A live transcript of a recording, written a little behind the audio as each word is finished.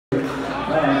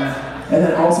And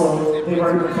then also, they've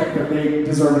already been picked, but they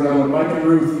deserve another one. Mike and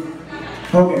Ruth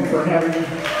Hogan for having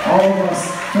all of us,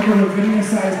 like a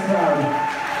Ravinia-sized crowd,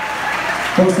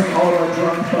 hosting all of our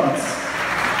drunk butts.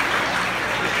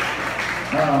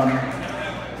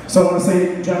 So I want to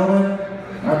say, gentlemen,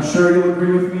 I'm sure you'll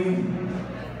agree with me,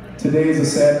 today is a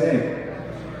sad day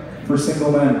for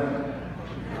single men,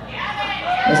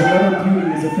 as another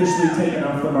beauty is officially taken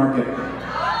off the market.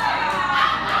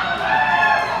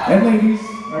 And ladies,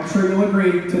 I'm sure you'll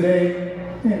agree, today,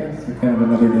 yeah, it's kind of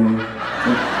another day.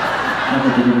 Not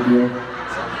that big of a deal.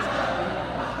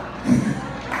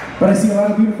 But I see a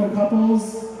lot of beautiful couples.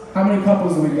 How many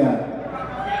couples do we got?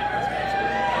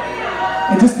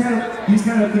 And just these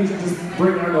kind of occasions just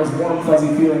bring on those warm, fuzzy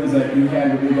feelings that you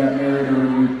had when you got married or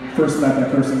when you first met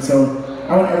that person. So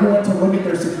I want everyone to look at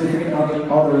their significant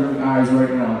other in the eyes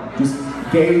right now. Just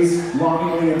gaze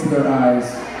longingly into their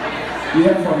eyes. Do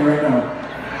that for me right now.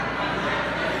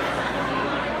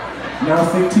 Now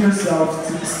think to yourself,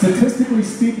 statistically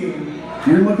speaking,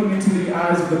 you're looking into the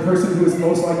eyes of the person who is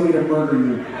most likely to murder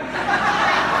you.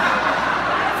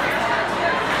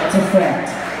 That's a fact.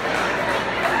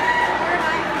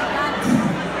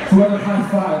 Whoever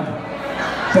high-fived,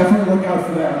 definitely look out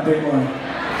for that on day one.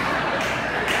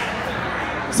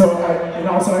 So, and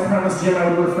also I promised Jim I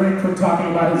would refrain from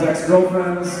talking about his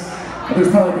ex-girlfriends. There's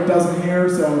probably like a dozen here,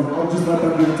 so I'll just let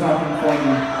them do the talking for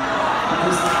me.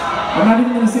 I'm not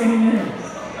even going to say any names.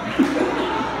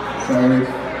 Sorry.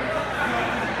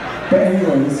 But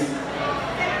anyways,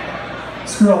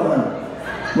 screw all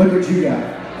that. Look what you got.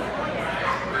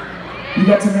 You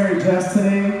got to marry Jess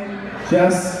today.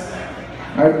 Jess,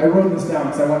 I wrote this down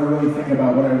because I want to really think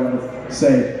about what I want to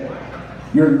say.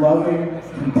 You're loving,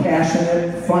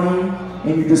 compassionate, funny,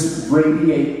 and you just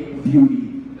radiate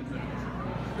beauty.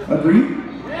 Agree?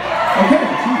 Okay,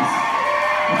 jeez.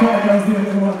 I thought that was the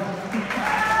only one.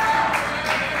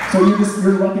 So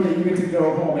you're lucky that you get to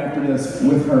go home after this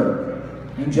with her.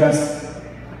 And Jess,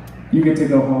 you get to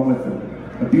go home with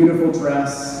a beautiful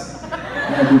dress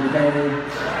and a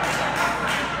bouquet.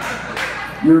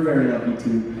 You're very lucky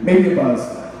too. Maybe a buzz,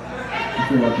 if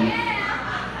you're lucky.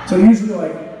 So usually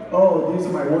like, oh, these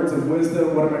are my words of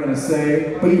wisdom, what am I going to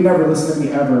say? But you never listen to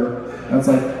me ever. That's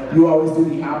like, you always do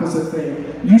the opposite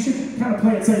thing. You should kind of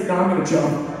play it safe, now I'm going to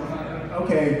jump.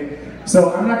 Okay,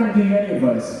 so I'm not going to give you any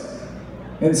advice.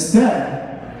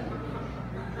 Instead,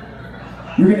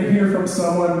 you're going to hear from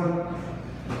someone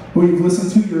who you've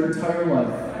listened to your entire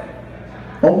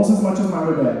life, almost as much as mom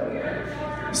or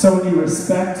dad. Someone you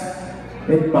respect,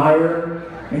 admire,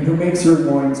 and who makes your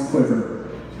loins quiver.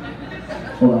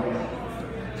 Hold on.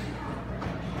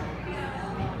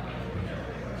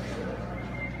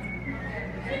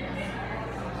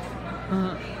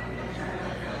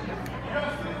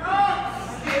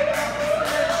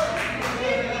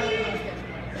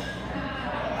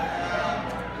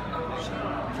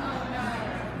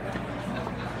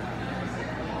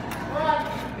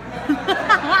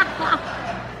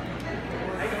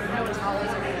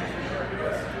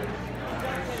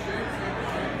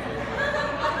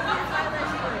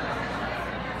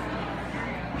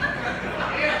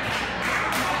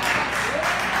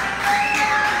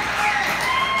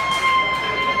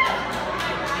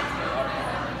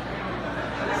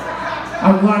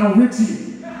 I'm Lionel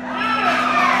Richie.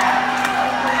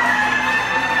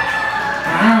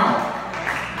 Ow.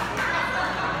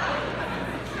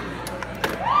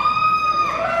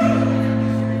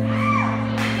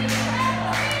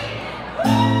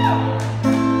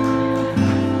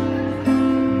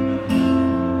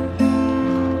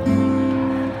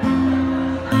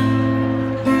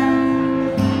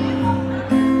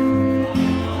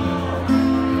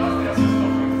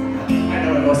 I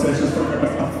know I lost it just for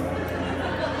myself.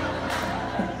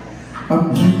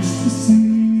 I'm used to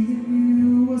seeing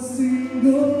you a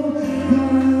single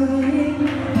night.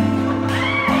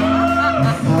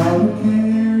 Without a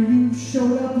care, you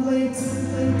showed up late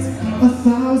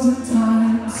 1,000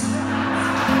 times.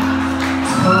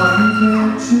 Tommy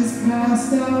benches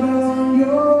passed out on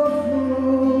your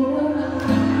floor.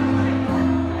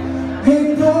 Hey,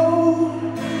 go,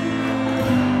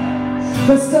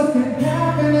 but stuff can't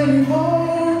happen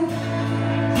anymore.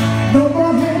 No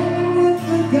more hanging with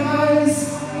the guys.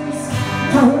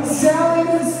 Now it's salad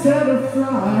instead of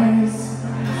fries.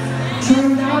 Try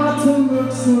not to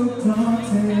look so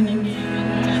daunted.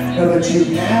 Now that you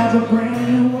have a brand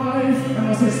new wife, I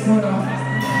must say split off.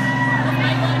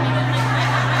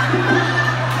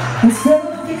 Instead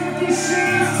of 50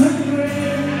 shades to gray,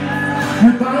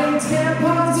 you're buying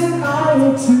tampons an hour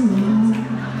or two.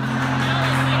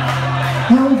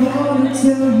 I wanna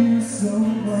tell you so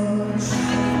much.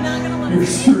 You're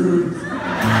screwed.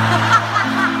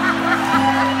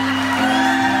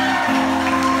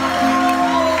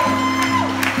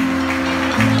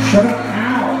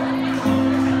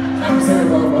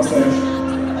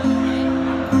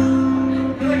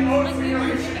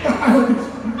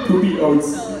 Poopy oats.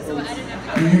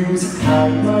 Use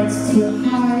highlights to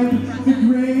hide the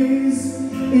grays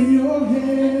in your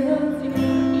hair.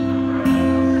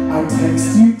 I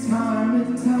text you time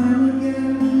and time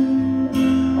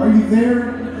again. Are you there?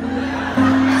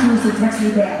 Seriously, text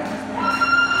me back.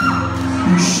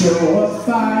 You show up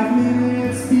 5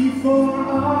 minutes before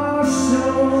our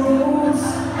shows.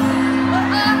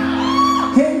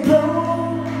 Hey bro,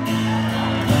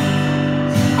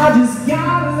 I just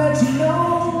gotta let you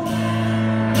know,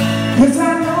 'cause I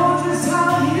know just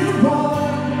how you are.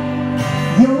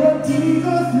 You're a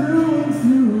diva through and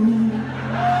through.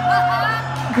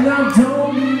 And I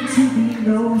don't mean to be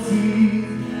nosy,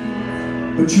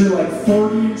 but you're like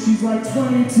 40 and she's like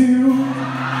 22.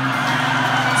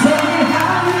 Tell me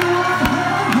how you want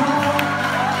her home,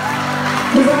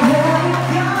 'cause I haven't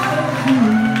got a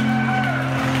clue.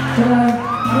 But I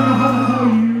don't know how the hell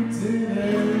you did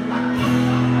it.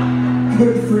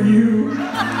 Good for you.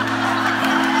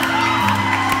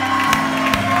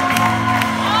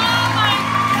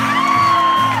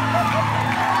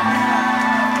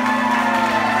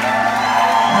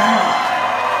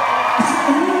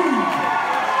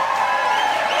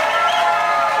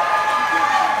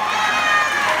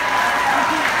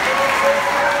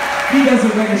 He does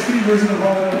it like a shitty version of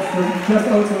all that, just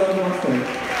oats without the mustache.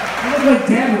 I look like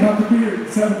Dad without the beard,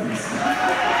 70s.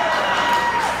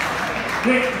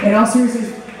 Wait, and I'll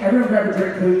seriously, everyone grab a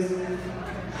drink, please.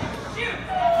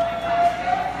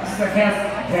 This is a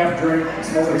half drink, it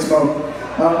smells like smoke.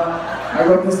 I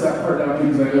wrote that part down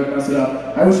because I didn't mess it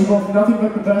up. I wish you both nothing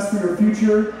but the best for your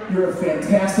future. You're a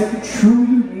fantastic, truly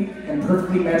unique, and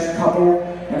perfectly matched couple,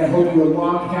 and I hope you a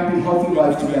long, happy, healthy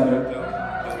life together.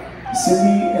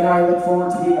 Cindy and I look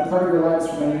forward to being a part of your lives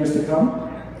for many years to come.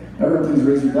 Everyone please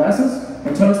raise your glasses.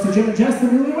 A toast to Jim and Jess, the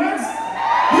newlyweds.